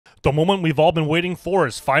The moment we've all been waiting for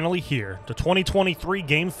is finally here. The 2023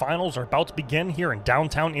 game finals are about to begin here in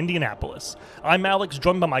downtown Indianapolis. I'm Alex,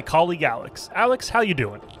 joined by my colleague Alex. Alex, how you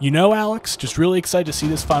doing? You know, Alex, just really excited to see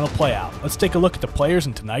this final play out. Let's take a look at the players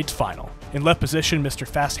in tonight's final. In left position, Mr.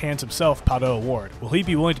 Fast Hands himself, Pato O'Ward. Will he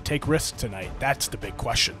be willing to take risks tonight? That's the big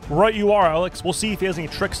question. Right you are, Alex. We'll see if he has any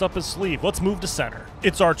tricks up his sleeve. Let's move to center.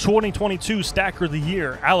 It's our 2022 Stacker of the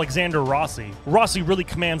Year, Alexander Rossi. Rossi really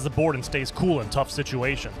commands the board and stays cool in tough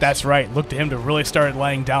situations. That's right. Look to him to really start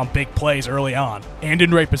laying down big plays early on. And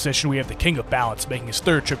in right position, we have the king of balance making his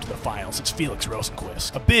third trip to the finals. It's Felix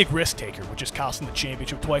Rosenqvist. A big risk taker, which has cost him the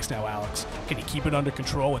championship twice now, Alex. Can he keep it under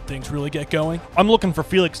control when things really get going? I'm looking for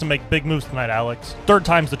Felix to make big moves tonight, Alex. Third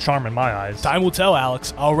time's the charm in my eyes. Time will tell,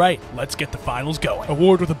 Alex. All right, let's get the finals going.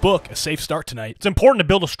 O'Ward with a book, a safe start tonight. It's important to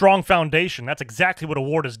build a strong foundation. That's exactly what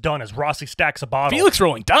O'Ward has done as Rossi stacks a bottle. Felix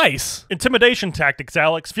rolling dice? Intimidation tactics,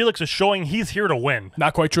 Alex. Felix is showing he's here to win.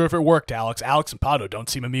 Not quite sure if it worked, Alex. Alex and Pato don't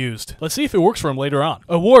seem amused. Let's see if it works for him later on.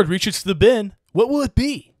 O'Ward reaches to the bin. What will it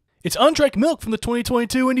be? It's undrank milk from the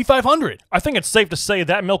 2022 Indy 500. I think it's safe to say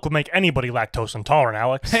that milk would make anybody lactose intolerant,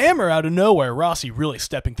 Alex. Hammer out of nowhere, Rossi really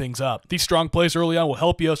stepping things up. These strong plays early on will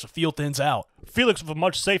help you as the field thins out. Felix with a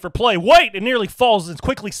much safer play. Wait! It nearly falls and is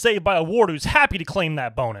quickly saved by O'Ward, who's happy to claim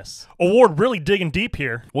that bonus. O'Ward really digging deep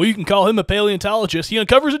here. Well, you can call him a paleontologist. He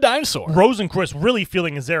uncovers a dinosaur. Rosenqvist really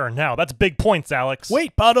feeling his error now. That's big points, Alex.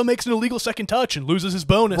 Wait, Pato makes an illegal second touch and loses his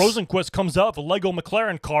bonus. Rosenqvist comes out with a Lego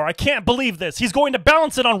McLaren car. I can't believe this. He's going to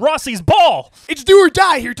balance it on Rossi's ball. It's do or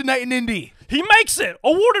die here tonight in Indy. He makes it!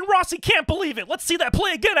 O'Ward and Rossi can't believe it. Let's see that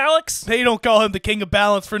play again, Alex. They don't call him the king of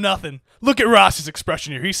balance for nothing. Look at Rossi's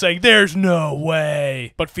expression here. He's saying, there's no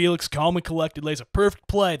way. But Felix, calm and collected, lays a perfect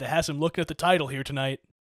play that has him looking at the title here tonight.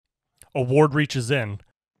 O'Ward reaches in.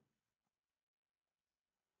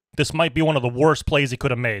 This might be one of the worst plays he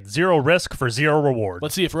could have made. Zero risk for zero reward.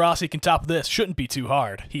 Let's see if Rossi can top this. Shouldn't be too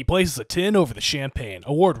hard. He places a tin over the champagne.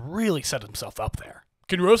 O'Ward really set himself up there.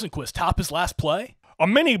 Can Rosenqvist top his last play? A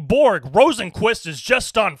mini Borg. Rosenqvist is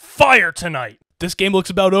just on fire tonight. This game looks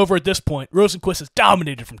about over at this point. Rosenqvist has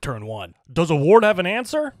dominated from turn one. Does O'Ward have an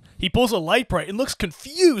answer? He pulls a light bright and looks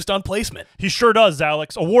confused on placement. He sure does,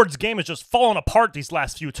 Alex. O'Ward's game has just fallen apart these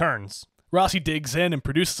last few turns. Rossi digs in and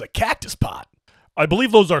produces a cactus pot. I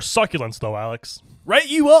believe those are succulents, though, Alex. Right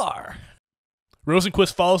you are.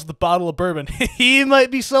 Rosenqvist follows the bottle of bourbon. He might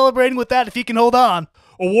be celebrating with that if he can hold on.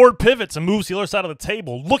 O'Ward pivots and moves the other side of the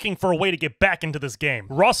table, looking for a way to get back into this game.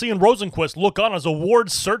 Rossi and Rosenqvist look on as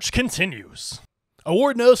O'Ward's search continues.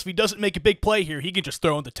 O'Ward knows if he doesn't make a big play here, he can just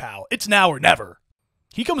throw in the towel. It's now or never.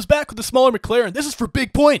 He comes back with the smaller McLaren. This is for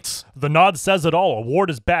big points. The nod says it all. O'Ward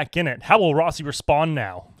is back in it. How will Rossi respond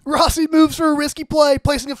now? Rossi moves for a risky play,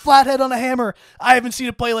 placing a flathead on a hammer. I haven't seen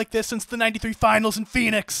a play like this since the 93 finals in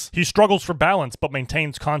Phoenix. He struggles for balance, but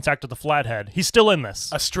maintains contact with the flathead. He's still in this.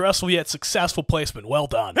 A stressful yet successful placement. Well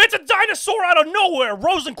done. It's a dinosaur out of nowhere!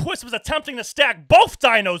 Rosenqvist was attempting to stack both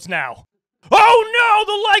dinos now.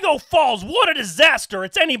 Oh no! The Lego falls! What a disaster!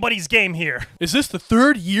 It's anybody's game here. Is this the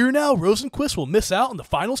third year now Rosenqvist will miss out on the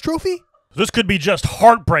finals trophy? This could be just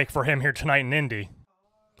heartbreak for him here tonight in Indy.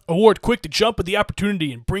 O'Ward quick to jump at the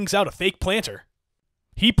opportunity and brings out a fake planter.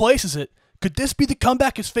 He places it. Could this be the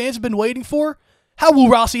comeback his fans have been waiting for? How will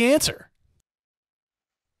Rossi answer?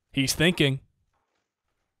 He's thinking.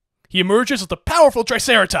 He emerges with a powerful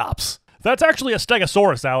Triceratops. That's actually a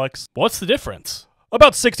Stegosaurus, Alex. What's the difference?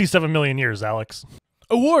 About 67 million years, Alex.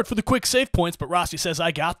 O'Ward for the quick save points, but Rossi says,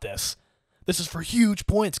 I got this. This is for huge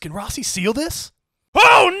points. Can Rossi seal this?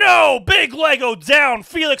 Oh no! Big Lego down!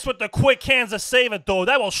 Felix with the quick hands to save it, though.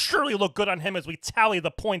 That will surely look good on him as we tally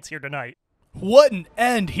the points here tonight. What an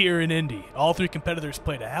end here in Indy. All three competitors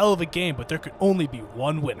played a hell of a game, but there could only be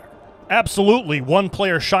one winner. Absolutely. One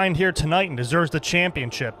player shined here tonight and deserves the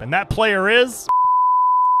championship, and that player is...